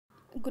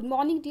Good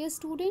morning, dear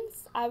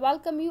students. I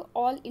welcome you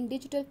all in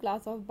digital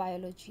class of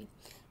biology.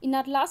 In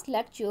our last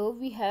lecture,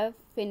 we have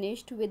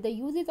finished with the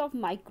uses of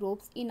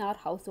microbes in our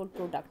household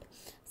product,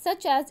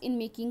 such as in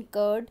making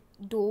curd,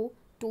 dough,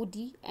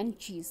 toddy, and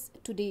cheese.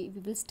 Today,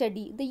 we will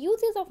study the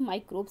uses of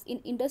microbes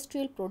in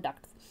industrial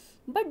products.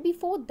 But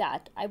before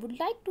that, I would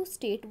like to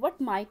state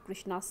what my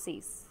Krishna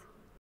says.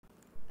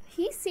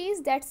 He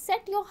says that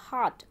set your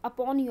heart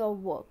upon your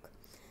work.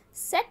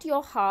 Set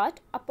your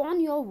heart upon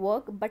your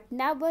work, but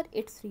never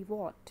its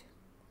reward.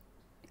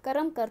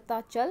 कर्म करता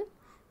चल,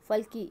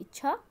 फल की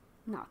इच्छा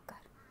ना कर.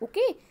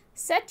 Okay?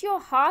 Set your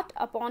heart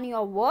upon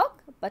your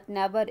work, but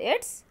never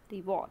its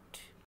reward.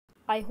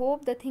 I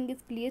hope the thing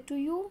is clear to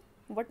you.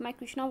 What my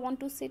Krishna want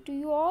to say to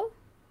you all?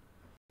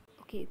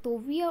 Okay, so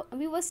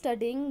we were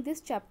studying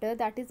this chapter,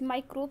 that is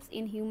microbes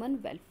in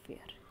human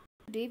welfare.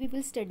 Today we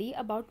will study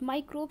about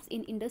microbes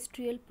in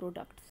industrial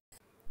products.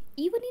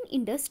 Even in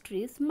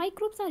industries,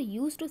 microbes are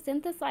used to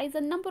synthesize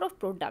a number of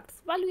products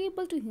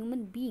valuable to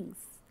human beings.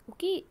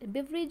 Okay,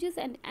 beverages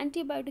and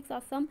antibiotics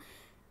are some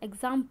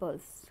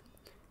examples.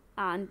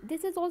 And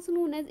this is also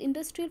known as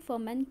industrial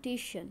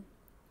fermentation.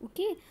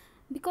 Okay,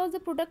 because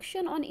the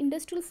production on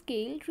industrial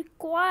scale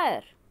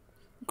require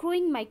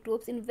growing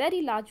microbes in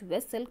very large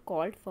vessel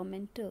called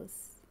fermenters.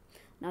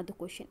 Now the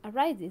question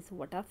arises,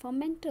 what are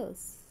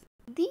fermenters?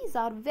 These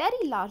are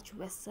very large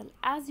vessel,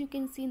 as you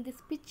can see in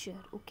this picture,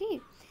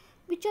 okay,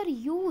 which are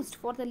used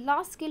for the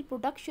large scale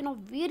production of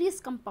various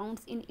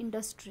compounds in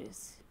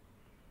industries.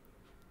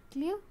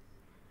 Clear?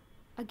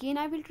 Again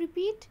I will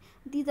repeat,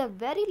 these are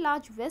very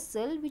large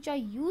vessels which are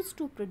used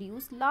to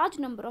produce large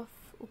number of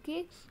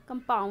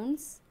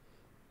compounds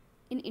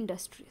in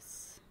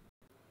industries.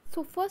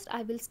 So first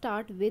I will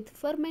start with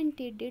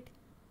fermented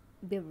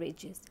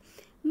beverages.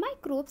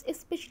 Microbes,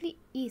 especially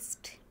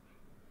yeast,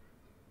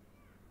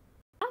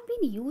 have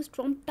been used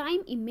from time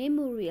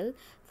immemorial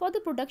for the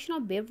production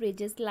of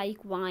beverages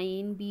like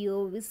wine, beer,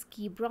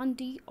 whiskey,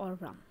 brandy or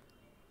rum.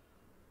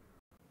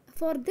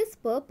 For this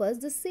purpose,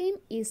 the same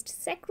yeast,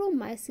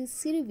 Saccharomyces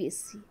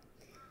cerevisiae,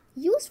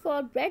 used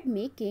for bread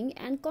making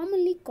and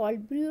commonly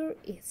called brewer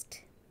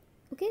yeast,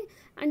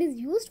 and is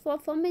used for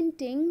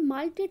fermenting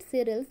malted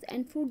cereals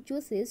and fruit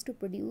juices to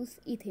produce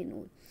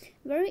ethanol.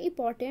 Very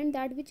important,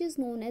 that which is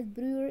known as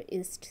brewer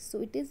yeast.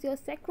 So it is your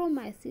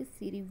Saccharomyces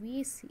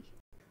cerevisiae.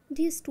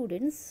 Dear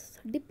students,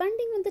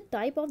 depending on the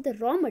type of the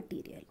raw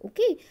material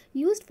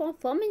used for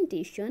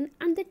fermentation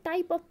and the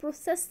type of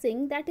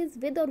processing, that is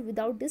with or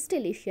without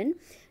distillation,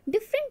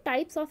 different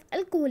types of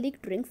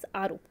alcoholic drinks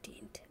are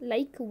obtained.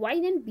 Like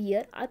wine and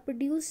beer are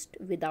produced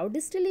without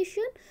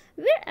distillation,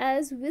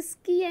 whereas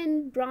whiskey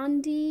and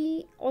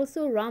brandy,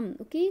 also rum,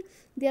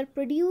 they are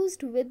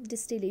produced with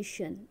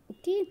distillation.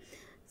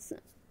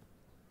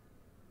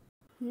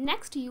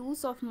 Next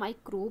use of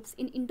microbes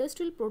in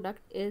industrial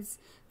product is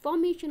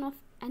formation of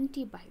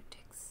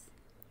antibiotics.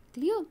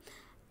 Clear?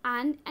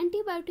 And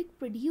antibiotic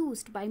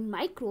produced by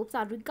microbes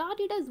are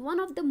regarded as one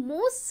of the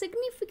most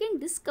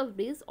significant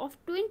discoveries of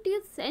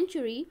 20th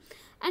century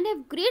and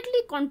have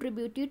greatly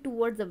contributed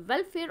towards the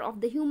welfare of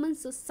the human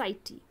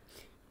society.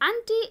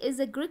 Anti is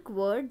a Greek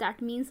word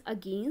that means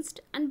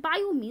against and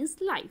bio means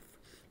life.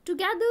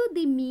 Together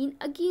they mean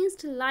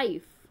against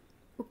life.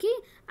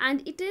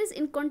 And it is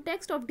in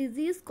context of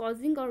disease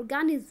causing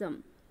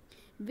organism,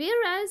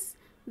 whereas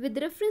with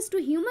reference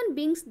to human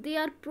beings they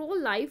are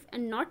pro-life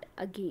and not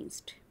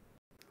against.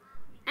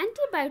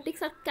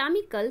 Antibiotics are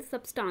chemical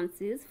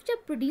substances which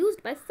are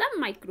produced by some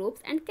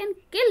microbes and can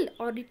kill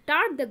or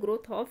retard the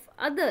growth of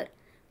other,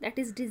 that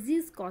is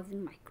disease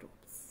causing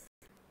microbes.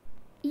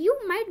 You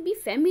might be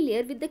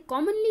familiar with the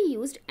commonly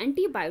used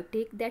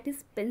antibiotic, that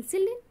is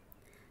penicillin.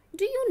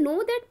 Do you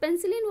know that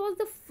penicillin was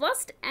the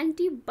first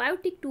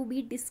antibiotic to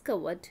be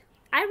discovered?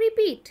 I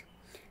repeat,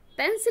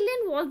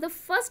 penicillin was the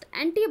first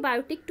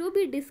antibiotic to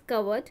be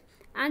discovered,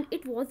 and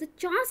it was a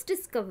chance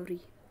discovery.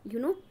 You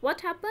know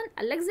what happened?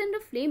 Alexander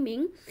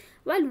Fleming,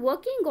 while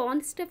working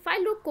on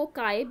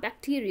Staphylococci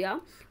bacteria,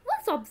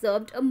 once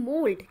observed a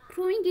mold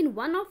growing in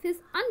one of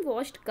his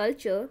unwashed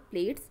culture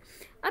plates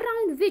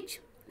around which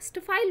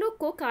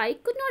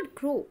Staphylococci could not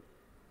grow.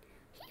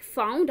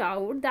 Found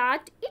out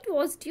that it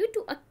was due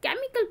to a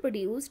chemical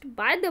produced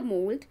by the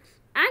mold,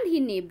 and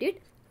he named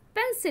it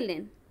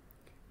penicillin.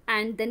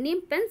 And the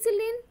name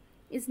penicillin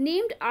is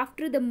named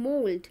after the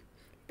mold,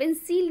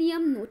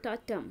 Penicillium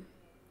notatum,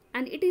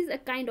 and it is a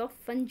kind of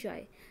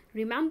fungi.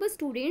 Remember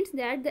students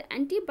that the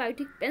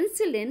antibiotic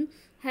penicillin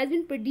has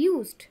been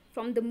produced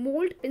from the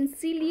mold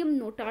Penicillium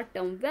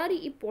notatum,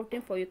 very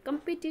important for your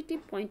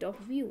competitive point of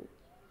view.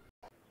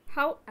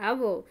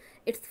 However,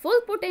 its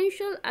full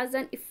potential as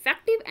an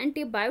effective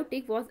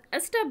antibiotic was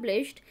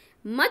established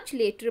much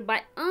later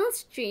by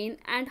Ernst Chain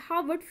and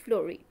Howard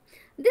Florey.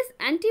 This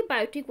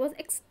antibiotic was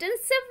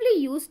extensively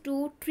used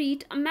to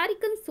treat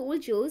American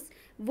soldiers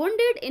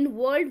wounded in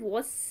World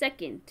War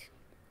II.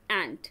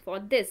 And for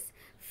this,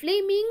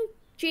 Fleming,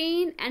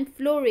 Chain and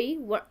Florey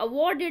were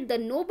awarded the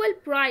Nobel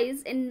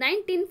Prize in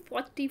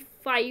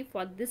 1945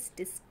 for this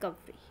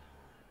discovery.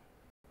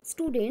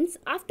 Students,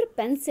 after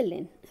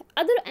penicillin,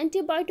 other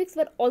antibiotics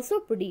were also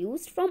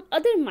produced from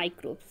other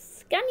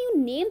microbes. Can you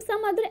name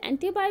some other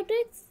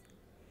antibiotics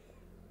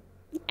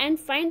and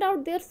find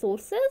out their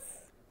sources?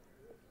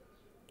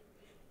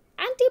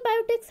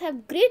 Antibiotics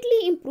have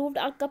greatly improved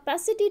our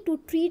capacity to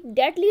treat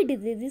deadly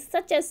diseases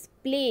such as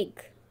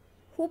plague,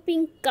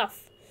 whooping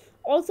cough,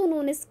 also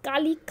known as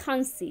kali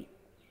khansi,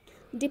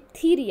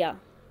 diphtheria,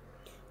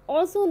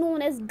 also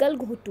known as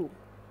galghotu,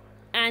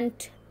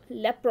 and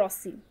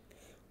leprosy,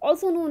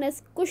 also known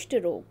as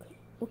Kushtarog,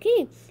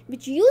 okay,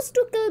 which used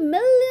to kill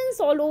millions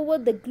all over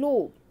the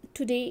globe.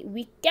 Today,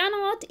 we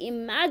cannot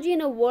imagine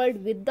a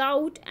world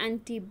without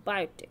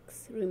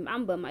antibiotics.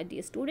 Remember, my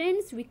dear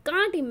students, we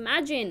can't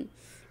imagine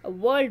a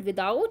world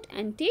without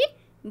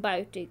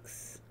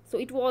antibiotics. So,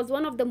 it was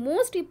one of the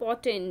most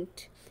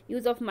important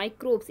use of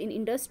microbes in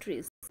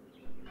industries.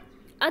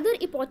 Other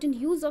important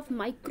use of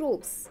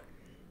microbes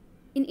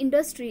in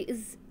industry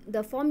is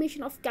the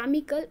formation of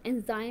chemical,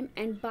 enzyme,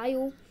 and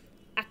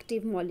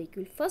bioactive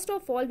molecule. First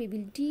of all, we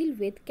will deal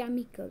with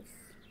chemicals.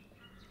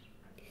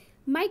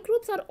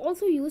 Microbes are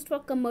also used for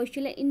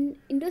commercial and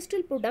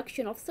industrial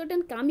production of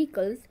certain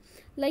chemicals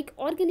like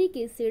organic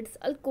acids,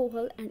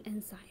 alcohol, and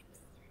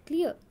enzymes.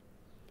 Clear?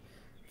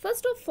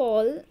 First of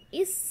all,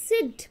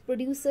 acid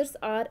producers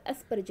are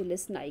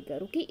Aspergillus niger.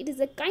 Okay, it is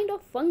a kind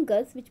of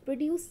fungus which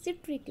produces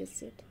citric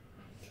acid.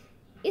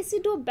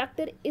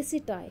 Acidobacter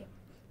aceti.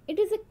 It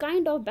is a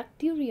kind of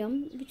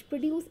bacterium which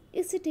produces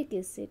acetic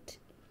acid.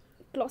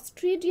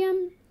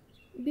 Clostridium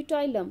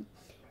botulinum.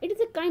 It is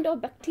a kind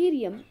of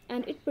bacterium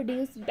and it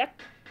produces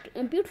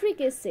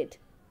butyric acid.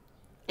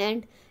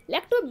 And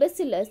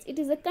lactobacillus, it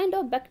is a kind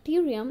of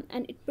bacterium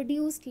and it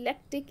produces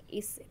lactic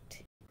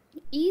acid.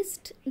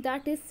 Yeast,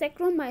 that is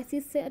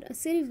Saccharomyces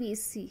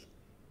cerevisiae,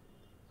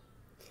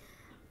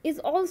 is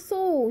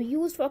also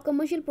used for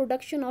commercial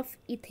production of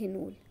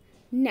ethanol.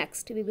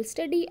 Next, we will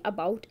study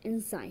about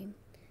enzyme.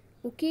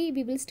 Okay,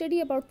 we will study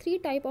about three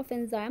types of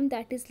enzyme,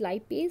 that is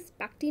lipase,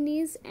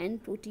 pectinase,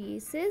 and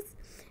proteases,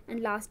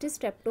 and last is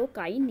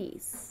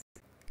streptokinase.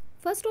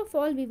 First of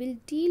all, we will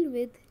deal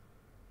with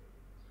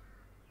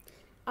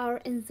our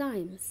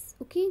enzymes.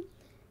 Okay,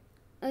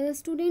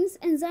 students,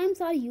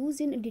 enzymes are used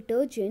in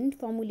detergent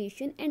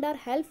formulation and are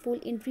helpful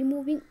in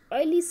removing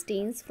oily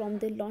stains from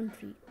the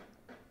laundry.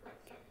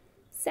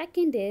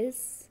 Second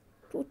is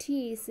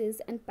proteases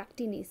and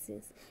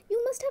pectinases.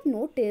 You must have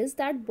noticed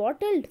that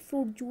bottled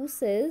fruit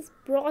juices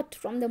brought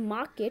from the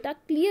market are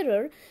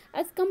clearer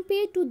as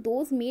compared to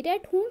those made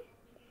at home.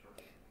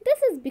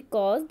 This is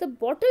because the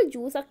bottled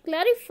juice are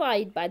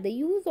clarified by the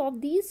use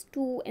of these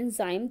two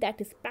enzymes,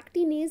 that is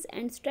pectinase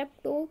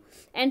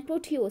and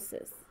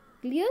proteases.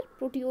 Clear?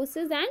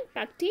 Proteases and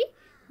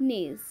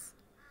pectinase.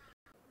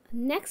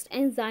 Next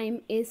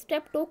enzyme is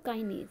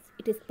streptokinase.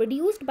 It is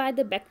produced by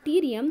the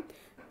bacterium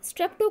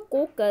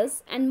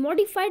Streptococcus and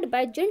modified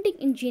by genetic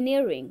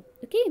engineering.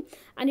 Okay,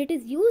 and it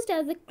is used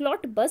as a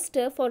clot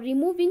buster for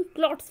removing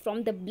clots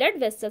from the blood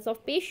vessels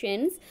of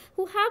patients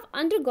who have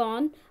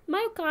undergone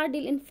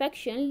myocardial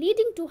infarction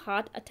leading to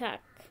heart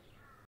attack.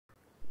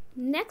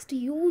 Next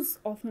use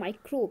of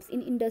microbes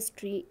in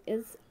industry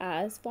is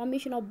as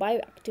formation of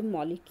bioactive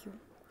molecule.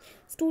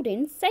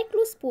 Students,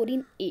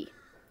 cyclosporin A.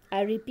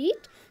 I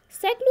repeat,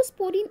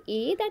 cyclosporin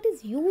A, that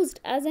is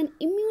used as an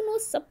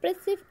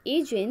immunosuppressive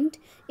agent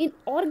in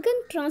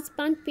organ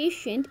transplant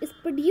patient, is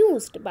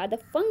produced by the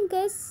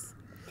fungus,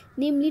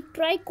 namely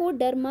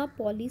Trichoderma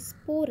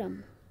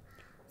polysporum.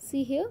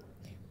 See here,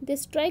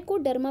 this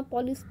Trichoderma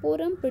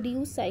polysporum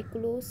produce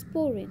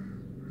cyclosporin.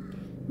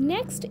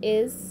 Next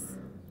is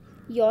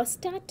your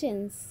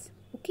statins.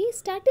 Okay,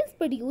 statins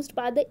produced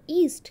by the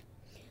yeast,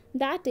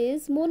 that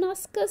is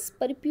Monoscus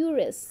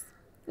purpureus.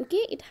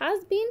 Okay, it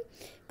has been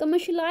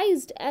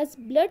commercialized as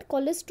blood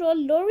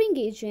cholesterol lowering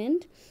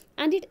agent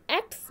and it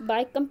acts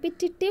by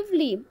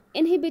competitively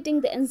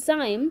inhibiting the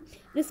enzyme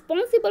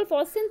responsible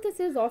for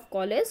synthesis of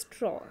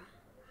cholesterol.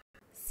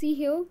 See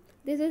here,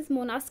 this is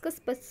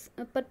Monoscus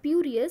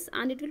purpureus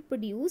and it will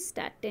produce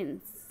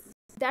statins.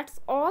 That's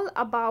all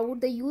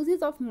about the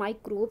uses of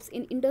microbes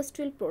in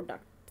industrial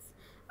products.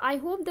 I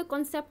hope the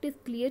concept is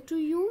clear to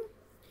you.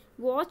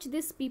 Watch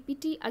this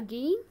PPT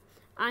again,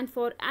 and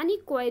for any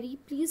query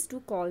please do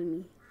call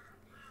me.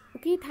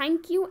 Okay,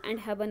 thank you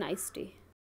and have a nice day.